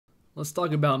let's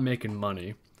talk about making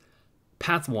money.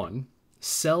 Path 1.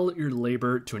 Sell your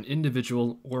labor to an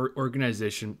individual or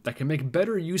organization that can make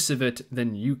better use of it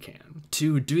than you can.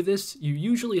 To do this, you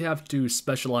usually have to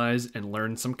specialize and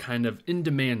learn some kind of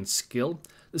in-demand skill.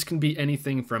 This can be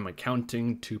anything from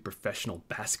accounting to professional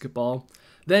basketball.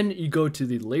 Then you go to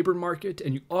the labor market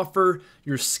and you offer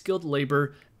your skilled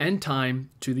labor and time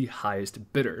to the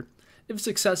highest bidder. If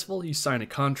successful, you sign a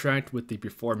contract with the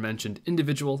before mentioned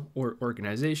individual or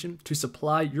organization to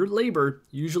supply your labor,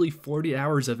 usually 40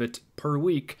 hours of it per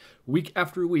week, week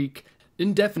after week,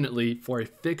 indefinitely for a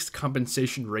fixed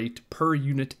compensation rate per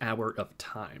unit hour of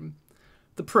time.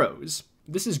 The pros.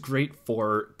 This is great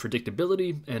for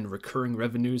predictability and recurring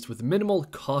revenues with minimal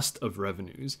cost of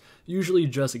revenues, usually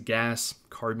just gas,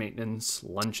 car maintenance,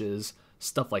 lunches,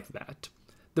 stuff like that.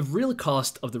 The real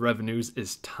cost of the revenues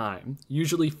is time,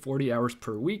 usually 40 hours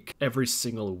per week, every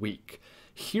single week.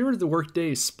 Here, the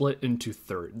workday is split into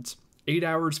thirds. 8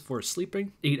 hours for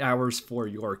sleeping, 8 hours for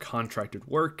your contracted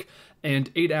work,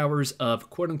 and 8 hours of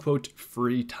quote-unquote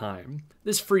free time.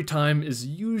 This free time is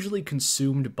usually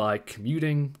consumed by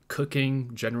commuting,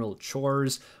 cooking, general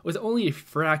chores, with only a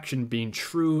fraction being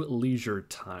true leisure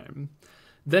time.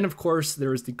 Then, of course,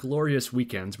 there is the glorious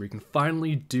weekends where you can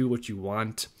finally do what you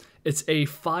want. It's a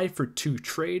 5-for-2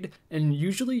 trade, and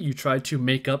usually you try to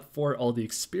make up for all the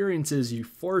experiences you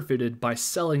forfeited by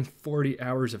selling 40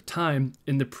 hours of time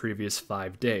in the previous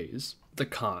 5 days. The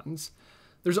cons.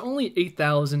 There's only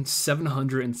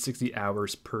 8,760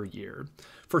 hours per year.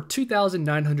 For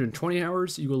 2,920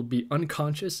 hours, you will be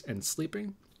unconscious and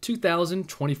sleeping.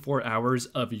 2,024 hours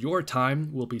of your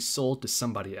time will be sold to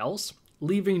somebody else,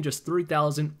 leaving just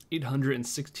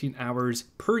 3,816 hours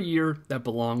per year that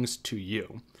belongs to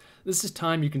you. This is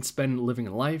time you can spend living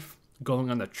a life, going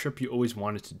on that trip you always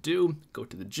wanted to do, go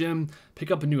to the gym,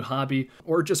 pick up a new hobby,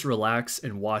 or just relax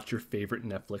and watch your favorite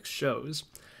Netflix shows.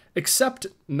 Except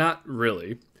not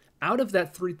really. Out of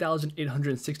that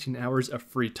 3,816 hours of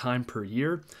free time per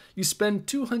year, you spend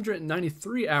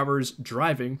 293 hours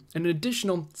driving and an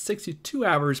additional 62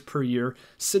 hours per year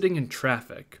sitting in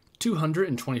traffic.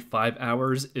 225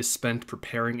 hours is spent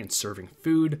preparing and serving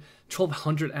food,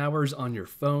 1,200 hours on your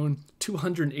phone,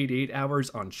 288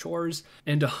 hours on chores,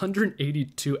 and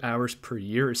 182 hours per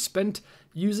year is spent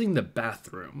using the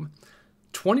bathroom.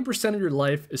 20% of your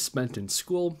life is spent in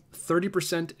school,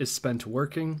 30% is spent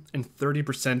working, and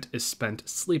 30% is spent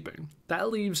sleeping. That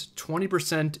leaves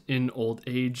 20% in old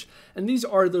age, and these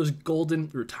are those golden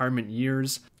retirement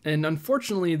years. And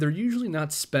unfortunately, they're usually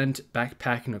not spent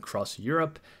backpacking across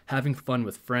Europe, having fun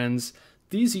with friends.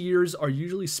 These years are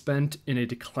usually spent in a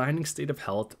declining state of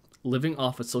health, living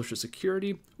off of Social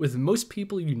Security, with most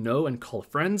people you know and call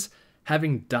friends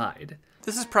having died.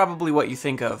 This is probably what you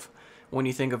think of when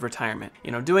you think of retirement.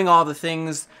 You know, doing all the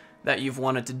things that you've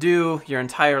wanted to do your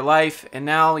entire life, and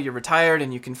now you're retired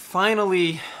and you can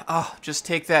finally, just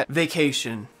take that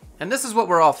vacation. And this is what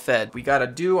we're all fed. We gotta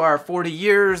do our 40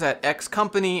 years at X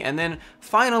company, and then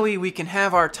finally we can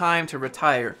have our time to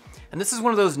retire. And this is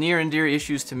one of those near and dear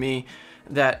issues to me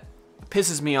that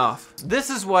pisses me off. This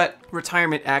is what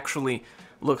retirement actually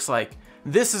looks like.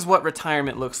 This is what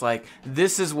retirement looks like.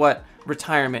 This is what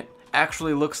retirement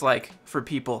actually looks like for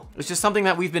people. It's just something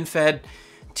that we've been fed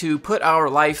to put our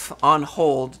life on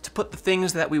hold, to put the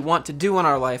things that we want to do in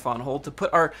our life on hold, to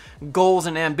put our goals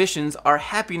and ambitions, our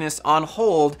happiness on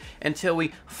hold until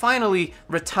we finally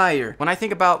retire. When I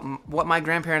think about what my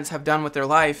grandparents have done with their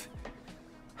life,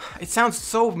 it sounds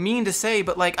so mean to say,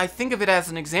 but like I think of it as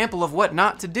an example of what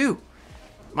not to do.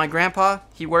 My grandpa,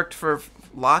 he worked for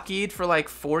Lockheed for like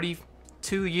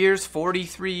 42 years,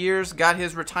 43 years, got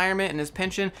his retirement and his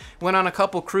pension, went on a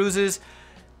couple cruises,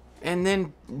 and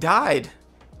then died.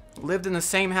 Lived in the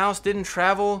same house, didn't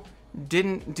travel,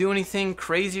 didn't do anything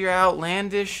crazy or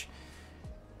outlandish.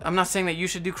 I'm not saying that you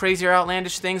should do crazy or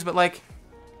outlandish things, but like,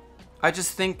 I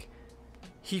just think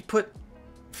he put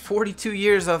 42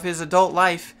 years of his adult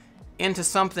life into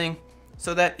something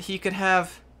so that he could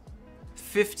have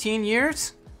 15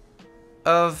 years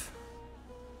of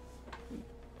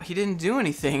he didn't do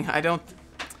anything.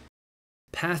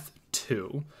 Path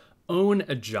 2. Own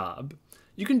a job.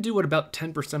 You can do what about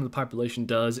 10% of the population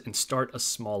does and start a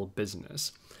small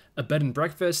business. A bed and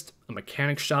breakfast, a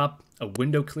mechanic shop, a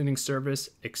window cleaning service,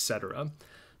 etc.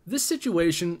 This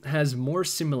situation has more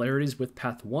similarities with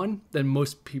Path 1 than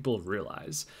most people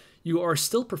realize. You are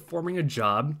still performing a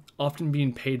job, often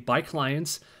being paid by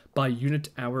clients by unit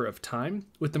hour of time,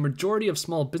 with the majority of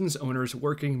small business owners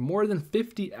working more than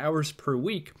 50 hours per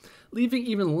week, leaving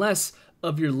even less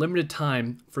of your limited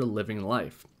time for living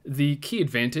life. The key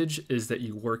advantage is that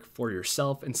you work for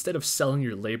yourself instead of selling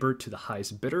your labor to the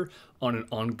highest bidder on an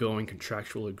ongoing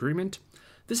contractual agreement.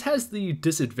 This has the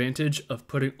disadvantage of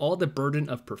putting all the burden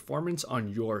of performance on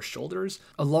your shoulders,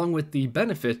 along with the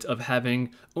benefit of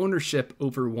having ownership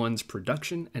over one's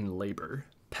production and labor.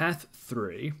 Path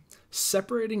 3.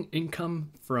 Separating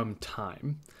income from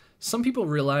time. Some people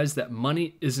realize that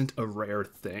money isn't a rare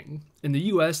thing. In the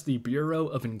US, the Bureau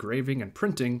of Engraving and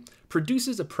Printing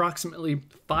produces approximately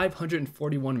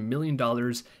 $541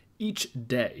 million each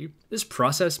day. This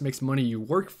process makes money you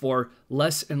work for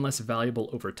less and less valuable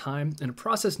over time in a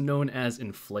process known as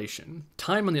inflation.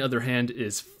 Time, on the other hand,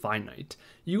 is finite.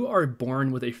 You are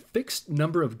born with a fixed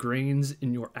number of grains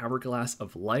in your hourglass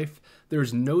of life.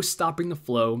 There's no stopping the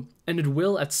flow, and it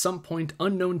will, at some point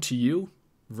unknown to you,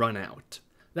 run out.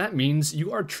 That means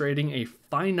you are trading a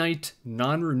finite,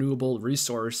 non-renewable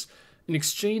resource in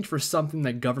exchange for something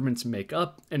that governments make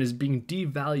up and is being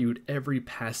devalued every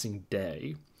passing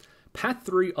day. Path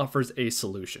 3 offers a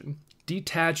solution.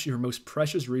 Detach your most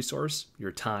precious resource,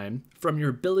 your time, from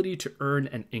your ability to earn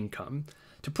an income.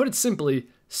 To put it simply,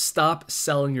 stop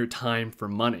selling your time for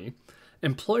money.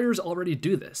 Employers already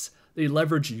do this. They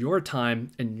leverage your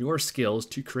time and your skills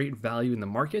to create value in the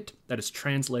market that is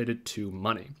translated to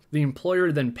money. The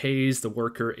employer then pays the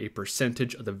worker a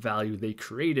percentage of the value they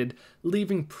created,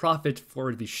 leaving profit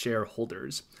for the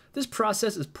shareholders. This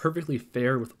process is perfectly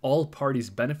fair with all parties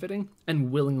benefiting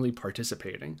and willingly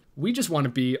participating. We just want to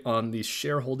be on the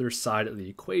shareholder side of the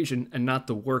equation and not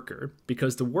the worker,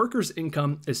 because the worker's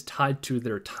income is tied to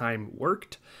their time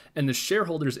worked, and the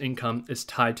shareholder's income is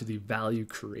tied to the value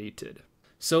created.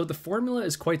 So the formula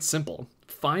is quite simple.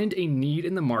 Find a need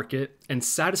in the market and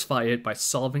satisfy it by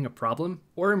solving a problem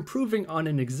or improving on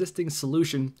an existing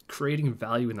solution, creating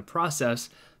value in the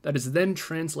process that is then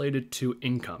translated to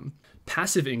income.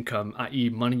 Passive income, i.e.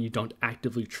 money you don't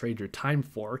actively trade your time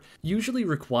for, usually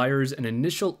requires an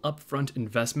initial upfront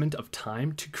investment of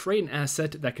time to create an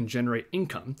asset that can generate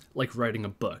income, like writing a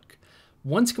book.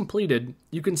 Once completed,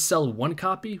 you can sell one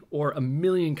copy or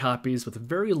 1,000,000 copies with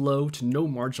very low to no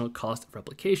marginal cost of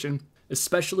replication,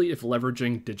 especially if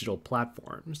leveraging digital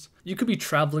platforms. You could be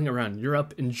traveling around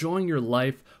Europe, enjoying your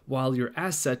life, while your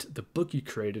asset, the book you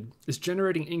created, is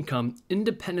generating income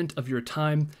independent of your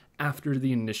time after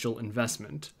the initial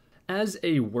investment. As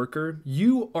a worker,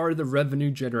 you are the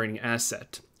revenue-generating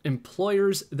asset.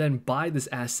 Employers then buy this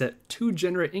asset to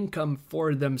generate income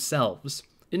for themselves.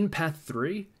 In Path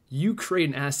 3, you create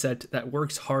an asset that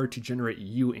works hard to generate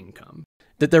you income.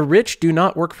 That the rich do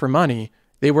not work for money,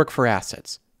 they work for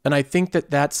assets. And I think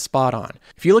that that's spot on.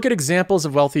 If you look at examples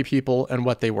of wealthy people and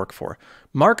what they work for,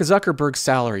 Mark Zuckerberg's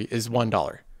salary is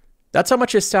 $1. That's how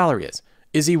much his salary is.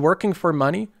 Is he working for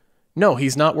money? No,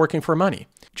 he's not working for money.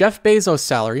 Jeff Bezos'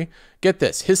 salary, get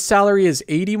this, his salary is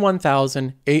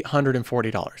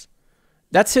 $81,840.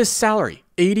 That's his salary,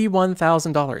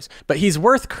 $81,000. But he's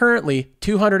worth currently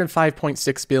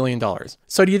 $205.6 billion.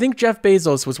 So do you think Jeff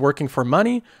Bezos was working for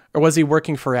money or was he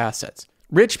working for assets?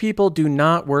 Rich people do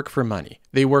not work for money.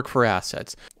 They work for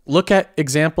assets. Look at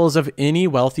examples of any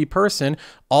wealthy person.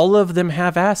 All of them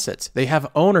have assets. They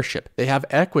have ownership. They have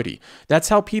equity. That's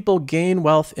how people gain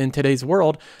wealth in today's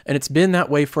world. And it's been that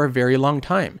way for a very long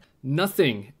time.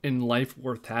 Nothing in life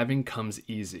worth having comes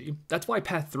easy. That's why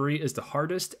Path 3 is the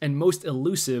hardest and most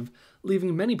elusive,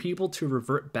 leaving many people to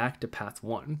revert back to Path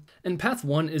 1. And Path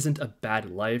 1 isn't a bad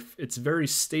life. It's very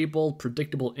stable,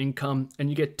 predictable income, and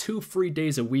you get 2 free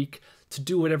days a week to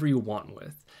do whatever you want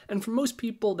with. And for most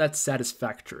people, that's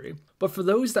satisfactory. But for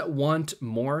those that want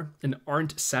more and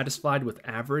aren't satisfied with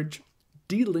average,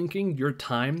 delinking your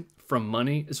time from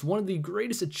money is one of the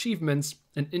greatest achievements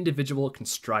an individual can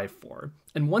strive for.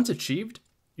 And once achieved,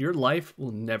 your life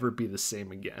will never be the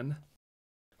same again.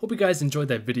 Hope you guys enjoyed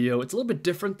that video. It's a little bit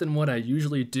different than what I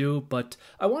usually do, but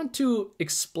I want to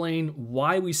explain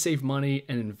why we save money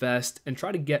and invest and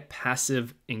try to get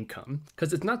passive income.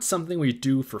 Because it's not something we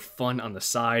do for fun on the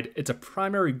side. It's a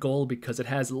primary goal because it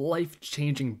has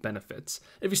life-changing benefits.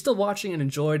 If you're still watching and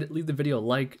enjoyed, leave the video a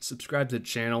like, subscribe to the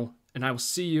channel, and I will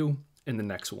see you in the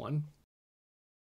next one.